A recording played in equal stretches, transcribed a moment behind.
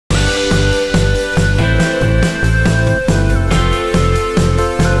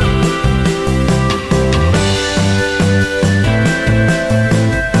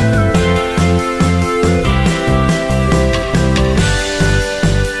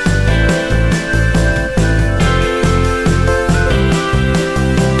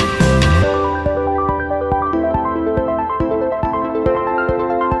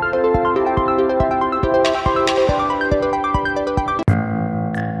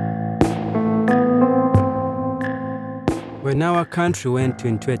When our country went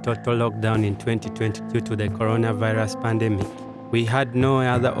into a total lockdown in 2020 due to the coronavirus pandemic, we had no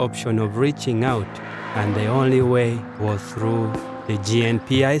other option of reaching out, and the only way was through the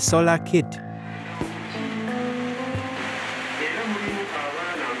GNPI solar kit.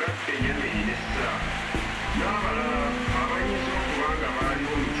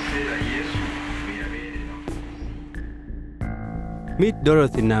 Meet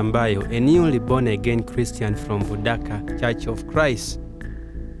Dorothy Nambayo, a newly born-again Christian from Budaka Church of Christ,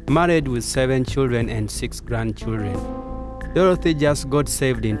 married with 7 children and 6 grandchildren. Dorothy just got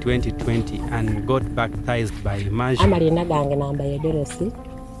saved in 2020 and got baptized by immersion. Amarina gange Nambayo Dorothy.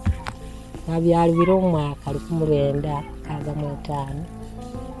 Nabyalibira omwaka 1995.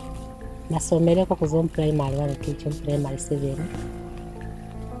 Nasomereko ku zone primary 1 teaching primary 7.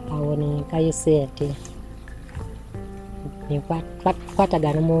 Awo ninkayo sente.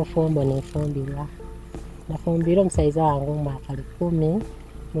 Kwatagana mu nfumbo n'enfumbirwa. Nafumbira omusaiza wange omwaka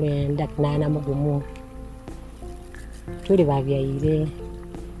 1981. Tuli babyaire.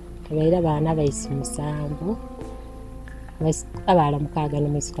 Tubaire abaana baisi 7. Abaala 6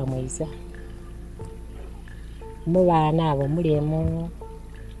 n'omwisika mwiza. Mu baana abo mulimu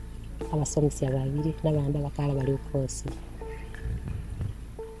abasomesa 2 n'abandi abakala bali ukoosi.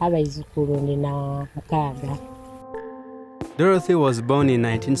 Abaizukulu ndina 6. Dorothy was born in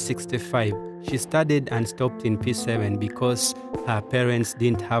 1965. She studied and stopped in P7 because her parents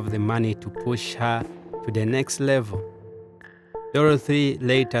didn't have the money to push her to the next level. Dorothy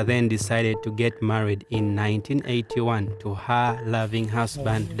later then decided to get married in 1981 to her loving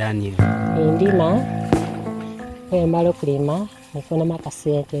husband Daniel. Indima, malo kulima, nifuna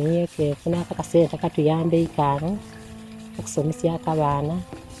makasente, nyeke, funa akasente katuyambe ikano, okusomesya akabana,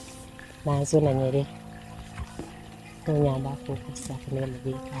 nazo na nyere.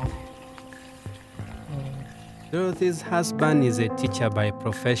 Dorothy's husband is a teacher by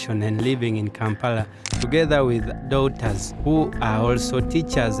profession and living in Kampala, together with daughters who are also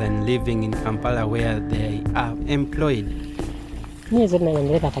teachers and living in Kampala where they are employed. Nizo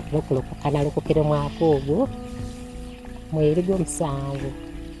naendelea takilokuloka kanalokokere mwakogo mwerigo musanvu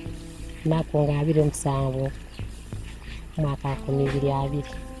nakunga 27 mwaka 2022.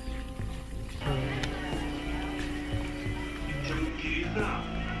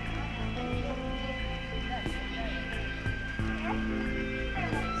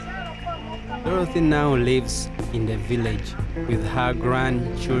 Dorothy now lives in the village with her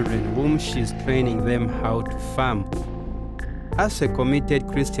grandchildren, whom she's training them how to farm. As a committed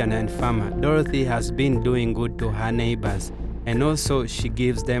Christian and farmer, Dorothy has been doing good to her neighbors, and also she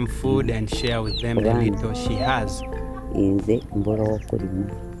gives them food and share with them the little she has. Inze mbolo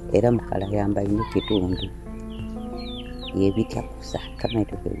okulima era mukala yamba ine kitundu yebitya kusa kama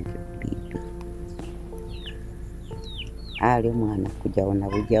itokebibi ali omwana kujaona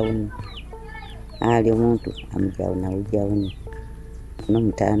bujauni ali omuntu amujaona bujauni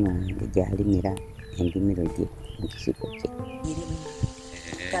n'omutano wange gyalimira endimiro gye mu kisiko kye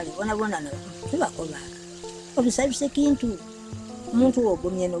kale bona tubakola obisabise kintu omuntu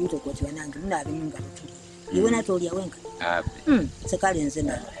wogomye n'obitokoti wanange munabe munga mutuli iwe natolya wenka sekale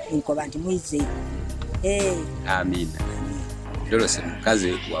nzena nkoba nti mwize amina. Dorothy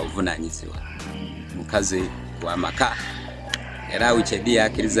mukazi wavunanyizibwa, mukazi wa maka era wichedi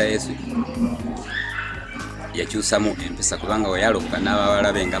yakiriza Yesu yakyusamu empisa kubanga oyaloka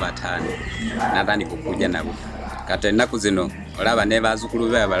n'abawala benga 5 nathani kukuja nabo kati ennaku zino olaba ne bazukulu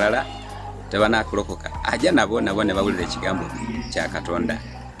be abalala tebanakulokoka aja nabo ne bawulira ekigambo kya Katonda.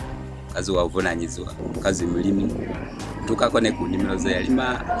 Mukazi wavunanyizibwa, mukazi mulimi, tukako ne ku nnimiro ze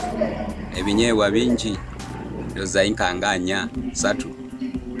yalima ebinyeebwa bingi yoza inkanganya 3,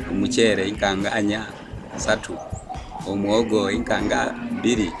 omukyere inkanganya 3, omwogo inkanga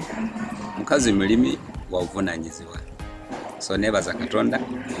 2. Mukazi mulimi wavunanyizibwa, so nebaza Katonda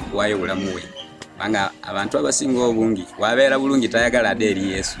wayo bulamu we banga abantu abasinga obungi wabeera bulungi tayagala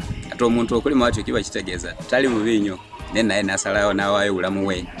eri Yesu ate omuntu okulima watyo kiba kitegeeza tali mubinyo naye nasalayo nawayo bulamu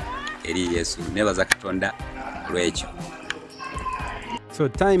we eri Yesu. Nebaza Katonda lwekyo. So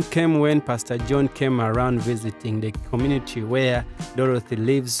time came when Pastor John came around visiting the community where Dorothy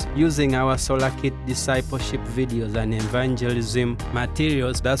lives, using our Solar Kit discipleship videos and evangelism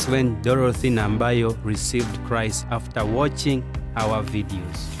materials. That's when Dorothy Nambayo received Christ after watching our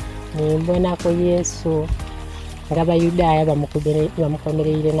videos. Mbona ko Yesu ng'Abayudaaya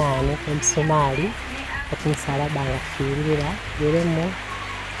bamukomereire nani omusomali okumusaalaba ng'afiirira yeremu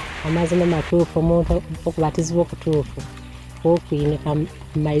amazima matuufu omuntu okubatizibwa okutuufu okwinika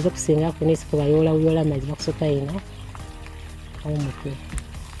maize okusinga kunisi kubayola uyola amazima kusota ina omutwe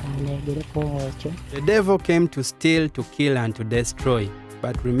The devil came to steal, to kill, and to destroy.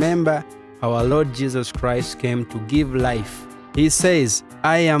 But remember, our Lord Jesus Christ came to give life. He says,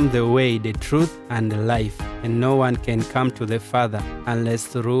 I am the way, the truth, and the life, and no one can come to the Father unless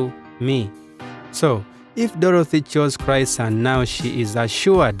through me. So, if Dorothy chose Christ and now she is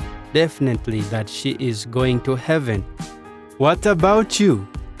assured definitely that she is going to heaven, what about you?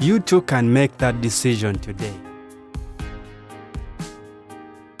 You too can make that decision today.